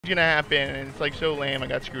gonna happen, and it's like so lame. I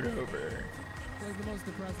got screwed over. It's like the most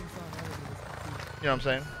depressing song ever. You know what I'm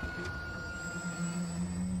saying?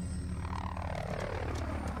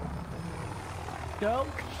 Go.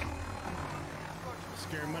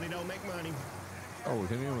 Scare money don't make money. Oh, we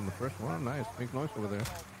hit him on the first one. Nice. Make noise over there.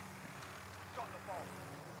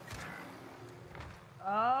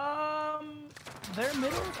 They're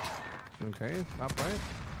middle. Okay, top right.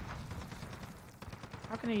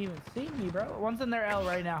 How can he even see me, bro? One's in their L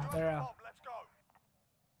right now. Their L.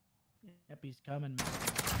 Yep, he's coming, man.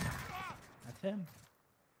 That's him.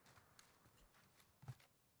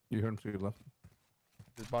 You heard him to your left.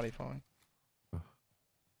 His body falling.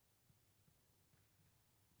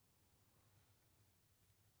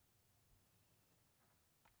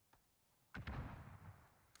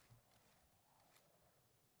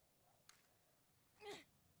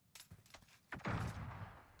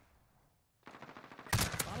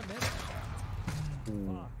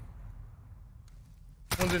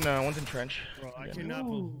 One's in trench. Bro, I cannot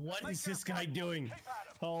believe what is this guy doing?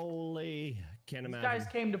 Holy, can't imagine. These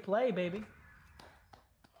guys came to play, baby.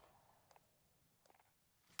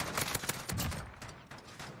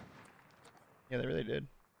 Yeah, they really did.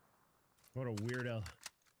 What a weirdo.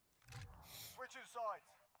 Switching sides.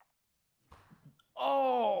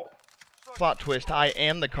 Oh. Plot twist, I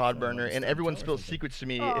am the cod burner, and everyone spills secrets to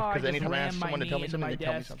me because I anytime I ask just someone to tell me rammed something, my they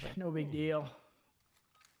tell me desk. something. No big deal.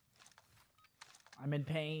 I'm in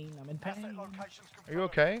pain. I'm in pain. Are you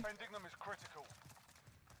okay? Defending them is critical.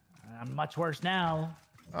 I'm much worse now.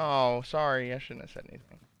 Oh, sorry. I shouldn't have said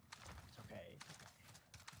anything. It's okay.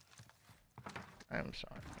 I'm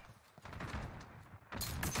sorry.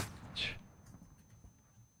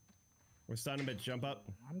 We're starting to jump up.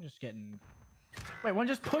 I'm just getting... Wait, one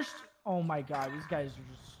just pushed... Oh my god, these guys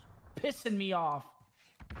are just pissing me off.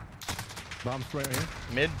 Bombs right here.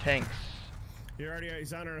 Mid tanks.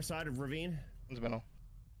 He's on our side of ravine. One's middle.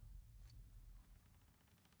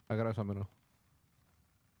 I got us on middle.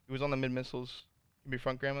 He was on the mid missiles. Could be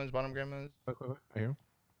front grandmas, bottom grandmas. Wait. I hear him.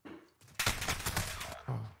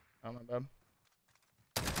 Oh, my bad.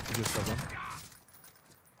 He just fell down.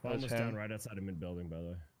 Bomb was him. down right outside of mid building, by the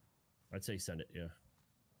way. I'd say send it, yeah.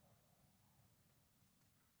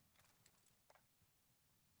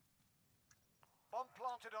 Bomb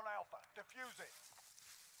planted on Alpha. Defuse it.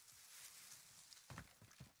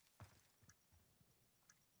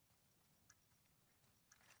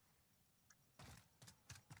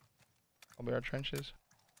 I'll be our trenches.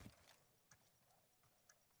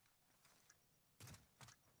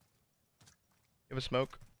 You have a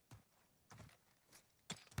smoke.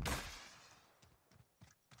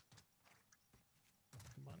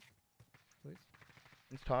 Come on, please.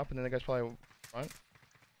 It's top, and then the guy's probably front.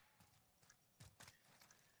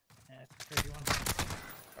 Yeah, it's a crazy one.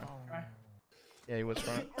 Right. Yeah, he was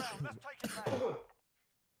front. Let's take it back. I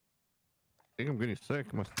think I'm getting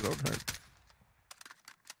sick. My throat hurt.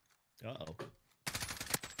 Uh-oh.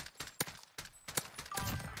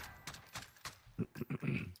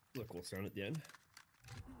 Look, we'll sound at the end.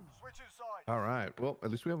 Switching sides. All right. Well, at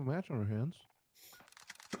least we have a match on our hands.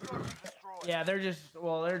 Destroy. Yeah, they're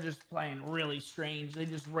just playing really strange. They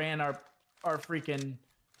just ran our freaking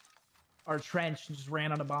trench and just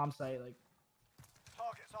ran on a bomb site. Like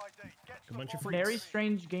Target's ID. Get to A the bunch of bomb. freaks. very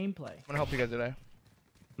strange gameplay. I'm gonna help you guys today.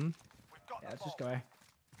 We've got Yeah, the let's just bomb. go away.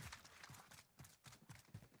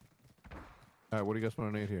 All right. What do you guys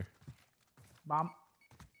want to nade here? Bomb.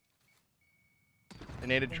 They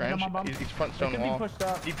naded Hit trench. him on bomb. He's front They stone could be wall. pushed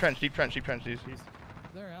up. Deep trench. These.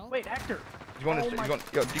 They're out. Wait, Hector. He's going Oh to. my- He's going.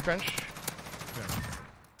 Yo, deep trench. Okay.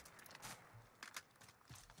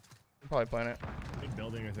 I'm probably playing it. Big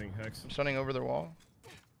building, I think, Hecz. I'm stunning over their wall.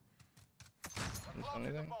 Didn't stun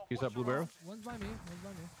anything. He's that blue barrel. One's by me. One's by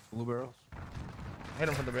me. Blue barrels. Hit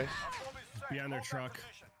him from the base. Bomb is set. Behind their Hold that truck.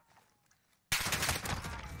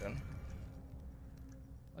 position. Done.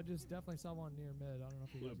 I just definitely saw one near mid. I don't know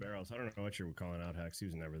if he Blue was barrels. I don't know what you were calling out, Hecz. He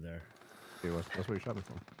was never there. Okay, that's where you shot me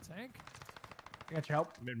from. tank. I got your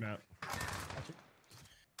help. Mid map.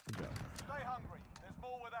 Good job. Stay hungry. There's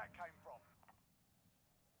more where that came from.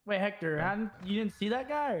 Wait, Hector, you didn't see that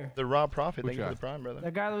guy? Or? The raw profit. Which Thank you for guy? the prime, brother.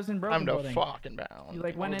 That guy that was in broken I'm the building. fucking bound. He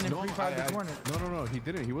like went in and No, pre-fired the corner. No, he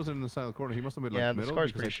didn't. He wasn't in the side of the corner. He must have been like Yeah, this middle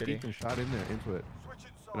car's because I pretty peeked and shot in there into it. Switching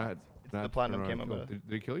And I sides. had, It's the platinum turned around camo, and but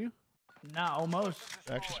did he kill you? Nah, almost.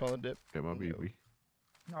 I actually saw the dip. Yeah, my baby.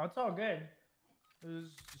 No, it's all good. It was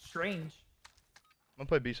strange. I'm gonna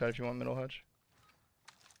play B side if you want middle Hutch.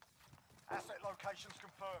 Asset locations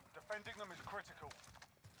confirmed. Defending them is critical.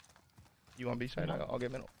 You want B side? I'll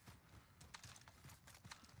get middle.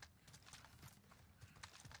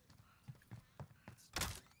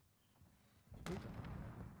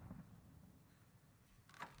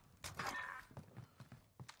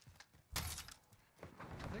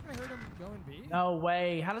 in B? No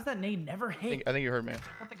way. How does that nade never hit? I think you heard me.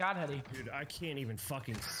 What the god heady? Dude, I can't even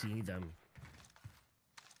fucking see them.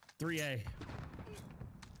 3A.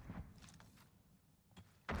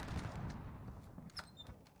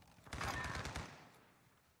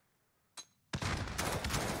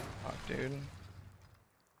 Fuck, dude.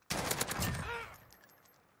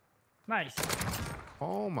 Nice.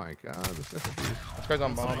 Oh my god, this is This guy's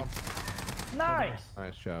on bomb. Nice.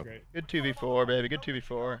 nice job. Great. Good 2v4, baby. Good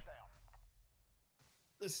 2v4.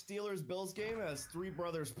 The Steelers Bills game has 3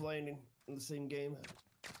 brothers playing in the same game.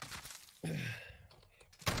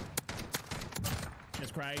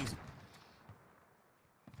 That's crazy.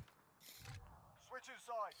 Switching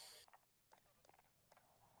sides.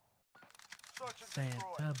 Search and destroy.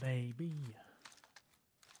 Santa baby.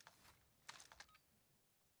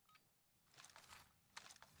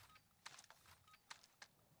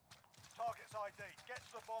 Target's ID. Get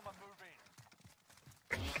to the bomb and move in.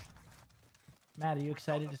 Matt, are you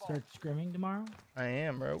excited to start scrimming tomorrow? I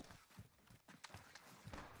am, bro.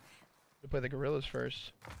 We play the gorillas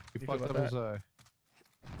first. He You feel fucked about up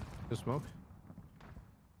his smoke.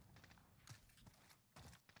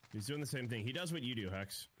 He's doing the same thing. He does what you do,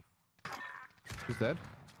 Hecz. He's dead.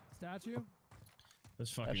 Statue?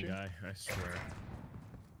 This fucking Statue? guy, I swear.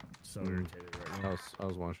 So Mm. irritated right now. I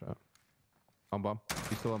was one shot. On bomb.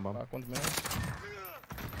 He's still on bomb. Fuck, one's mid.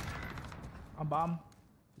 On bomb.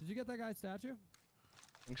 Did you get that guy's statue? I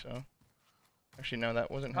think so. Actually, no, that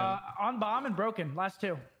wasn't him. On bomb and broken. Last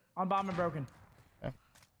 2. On bomb and broken. I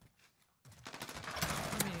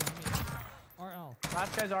mean, RL.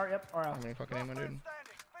 Last guy's R. Yep, RL. How many fucking ammo, dude? Standing.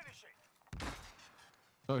 Finish it.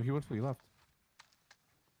 Oh, he went to the left.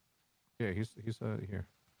 Yeah, he's here.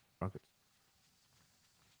 Rockets.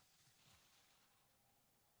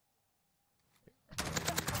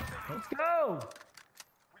 Let's go.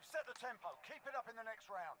 We've set the tempo. Keep it up in the next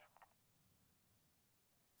round.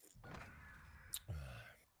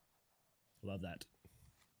 Love that.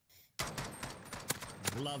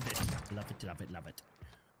 Love it. Love it, love it, love it.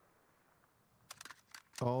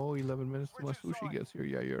 Oh, 11 minutes till my sushi gets here.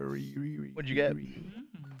 Yeah, yeah. What'd you get?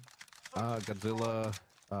 Godzilla.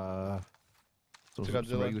 Some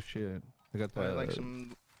Godzilla? regular shit. I got Probably the like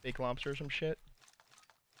some fake lobster or some shit.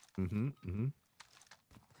 Asset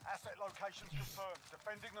locations confirmed.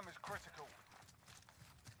 Defending them is critical.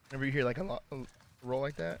 Whenever you hear like a roll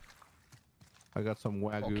like that, I got some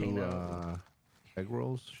wagyu Volcano. egg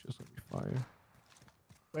rolls. Just gonna be fire.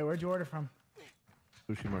 Wait, where'd you order from?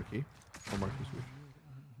 Sushi Marquee. Or Marquee Sushi.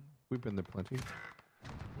 We've been there plenty.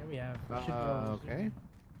 Yeah, we have. We should go. Okay.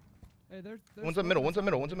 Hey, there's one's up middle, one's up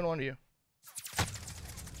middle, one's up middle under you.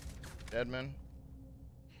 Dead man.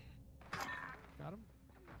 Got him.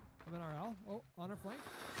 I'm in RL. Oh, on our flank.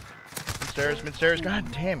 Mid-stairs, mid-stairs. God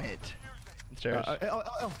damn it. Mid-stairs.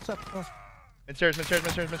 Mid-stairs, mid-stairs,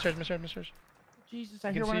 mid-stairs, mid-stairs, mid-stairs, mid-stairs. Jesus, I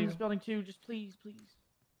I hear can one see in you. this building too. Just please, please.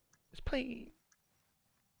 Just play.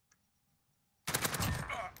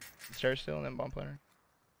 Mid-stairs still and then bomb planner.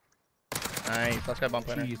 Nice. Last guy bomb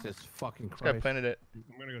planner. Jesus fucking This guy Christ. planted it. I'm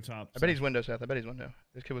gonna go top. I bet he's window, Seth. I bet he's window.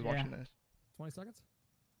 This kid was Yeah. watching this. 20 seconds.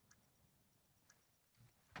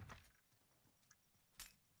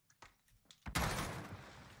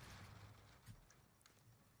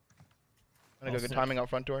 I'm gonna go good timing out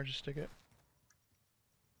front door. Just stick it.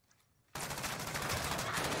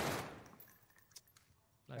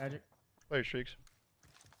 Nice. Magic. Play your streaks.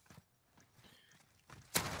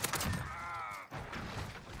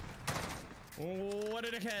 Oh, what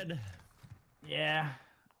a dickhead. Yeah.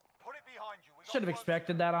 Put it behind you. We got Should have close.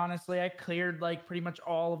 expected that, honestly. I cleared like pretty much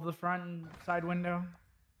all of the front and side window.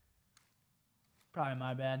 Probably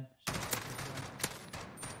my bad.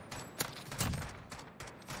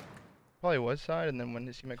 Probably was side, and then when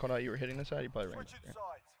his teammate called out you were hitting the side, he probably ran. Switching sides.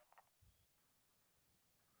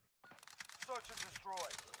 Search and destroy.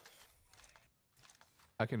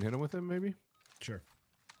 I can hit him with it, maybe? Sure.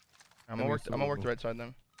 I'm gonna work the right side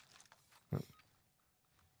then.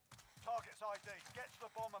 Target's ID. Get to the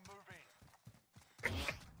bomb and move in.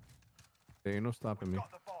 There ain't no stopping me.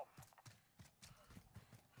 Got the bomb.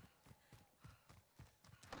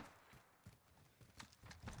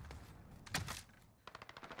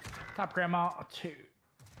 Top grandma, 2.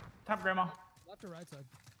 Top grandma. Left or right side?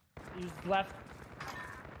 Use left.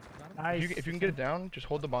 Got him. Nice. If you can get it down, just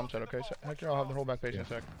hold the bomb side, okay? So, Hector, I'll have the whole back base in a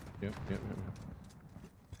sec. Yep.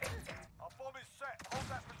 Our bomb is set. Hold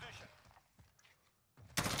that position.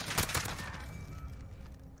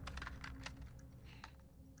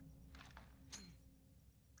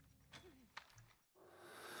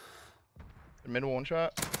 The middle one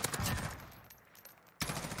shot.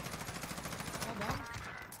 Hold on.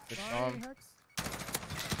 Just Sorry, bomb.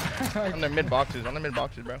 Hecz. On their mid boxes. On their mid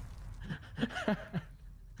boxes, bro.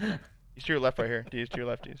 He's to your left right here. D's to your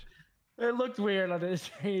left, D's. It looked weird on this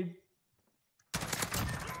screen.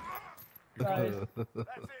 Nice. That's it,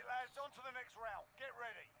 lads. On to the next round. Get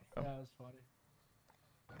ready. That was funny.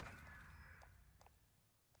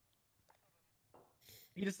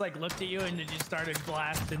 He just like looked at you and then just started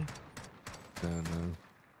blasting. And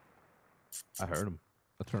I heard him.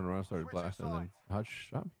 I turned around, started blasting, and then Hutch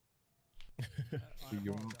shot me. To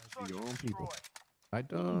your own people. I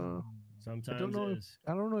don't. Sometimes I don't know. it is.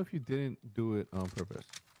 I don't know if you didn't do it on purpose.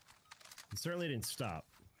 It certainly didn't stop.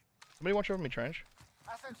 Somebody watch over me, Trench.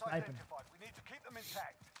 Assets Sniping. identified. We need to keep them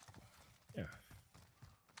intact. Yeah.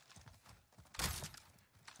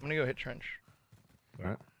 I'm gonna go hit Trench.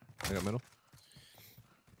 Alright. I got middle.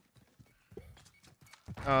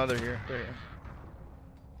 Oh, they're here. They're here.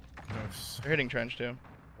 Gross. They're hitting Trench too.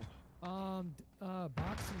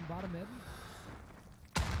 Box and bottom mid.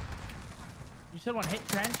 You said one hit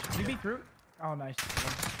trench. Did you beat through? Oh, nice.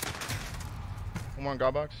 One more on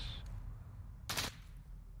God box.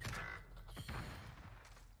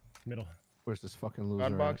 Middle. Where's this fucking loser?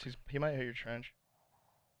 God at? box. He might hit your Trench.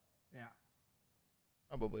 Yeah.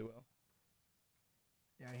 Probably will.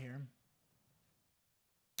 Yeah, I hear him.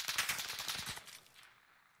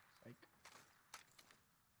 Like,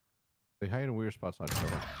 They hide in weird spots on each other.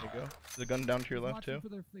 There you go. There's a gun down to your left too.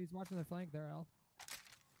 He's watching their flank there, Al.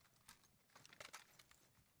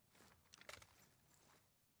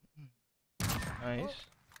 Nice.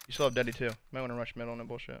 You still have Daddy too. Might want to rush middle and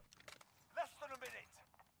bullshit. Less than a minute.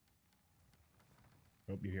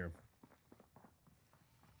 Hope you hear him.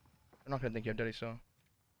 I'm not gonna think you have Daddy still.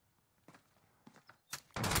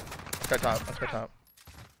 Let's go top. Let's go top.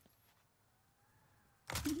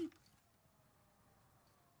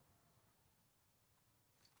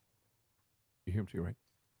 You hear him to your right.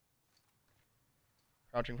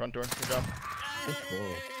 Crouching front door. Good job.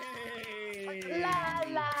 la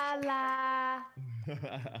la la.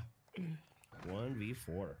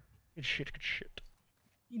 1v4. Good shit. Good shit.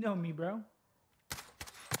 You know me, bro.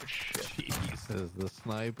 Good shit. Jesus, the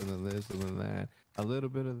snipe and then this and then that. A little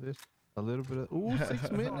bit of this. A little bit of. Ooh,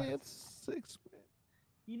 6 minutes. 6 minutes.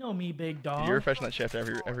 You know me, big dog. You're refreshing that shift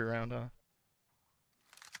every round, huh?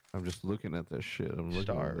 I'm just looking at this shit. I'm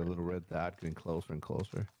looking at the little red dot getting closer and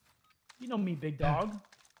closer. You know me, big dog.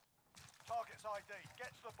 Target's ID.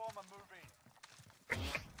 Get to the bomb and move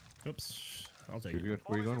in. Oops. I'll take You're it. good.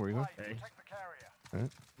 Where you going? Where you going? Play. Hey. Protect the carrier.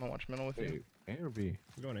 Alright. I'm gonna watch middle with you. Hey, A or B?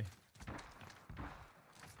 We're going A.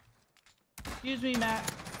 Excuse me,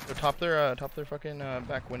 Matt. Go top their fucking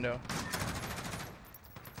back window.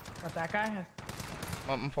 Got that guy?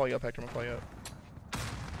 I'm gonna follow you up, Hector. I'm gonna follow you up.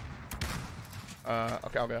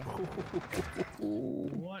 Okay, I'll go.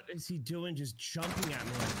 What is he doing just jumping at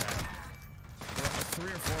me like that? There are 3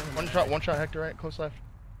 or 4 of them. One shot, Hector, right? Close left.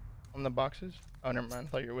 On the boxes. Oh, never mind. I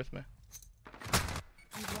thought you were with me.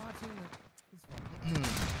 He's watching. He's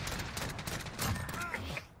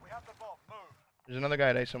We have the bomb. Move. There's another guy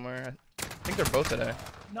at A somewhere. I think they're both at A.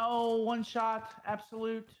 No, one shot.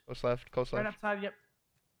 Absolute. Close left. Close Right left. outside, yep.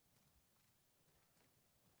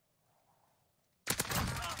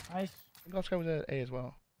 Nice. I think last guy was at A as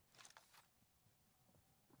well.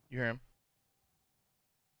 You hear him?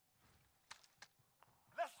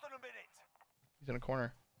 Less than a minute. He's in a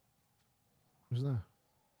corner. Who's that?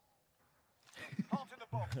 Plant in the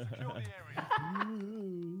bomb. Secure the area.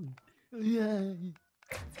 Yeah.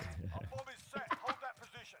 Our bomb is set. Hold that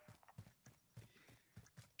position.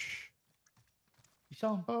 You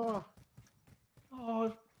saw him? Oh.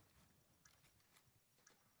 Oh.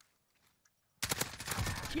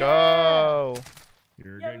 Let's go.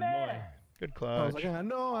 You're a Yeah, good man. boy. Good I clutch. was like, I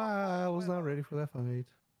know I was not ready for that fight.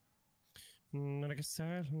 Like a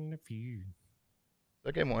silent feud. Is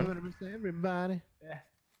that game I'm one? gonna miss everybody. Yeah.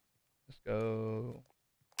 Let's go.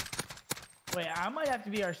 Wait, I might have to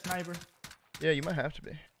be our sniper. Yeah, you might have to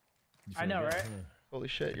be. You I feel know, good? right? Yeah. Holy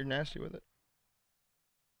shit, you're nasty with it.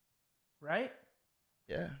 Right?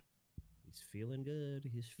 Yeah. He's feeling good.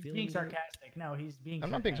 He's He's feeling being good. sarcastic. No, he's being I'm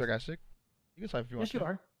not being sarcastic. You can slide if you want Yes, you to.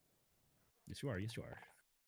 are. Yes, you are. Yes, you are.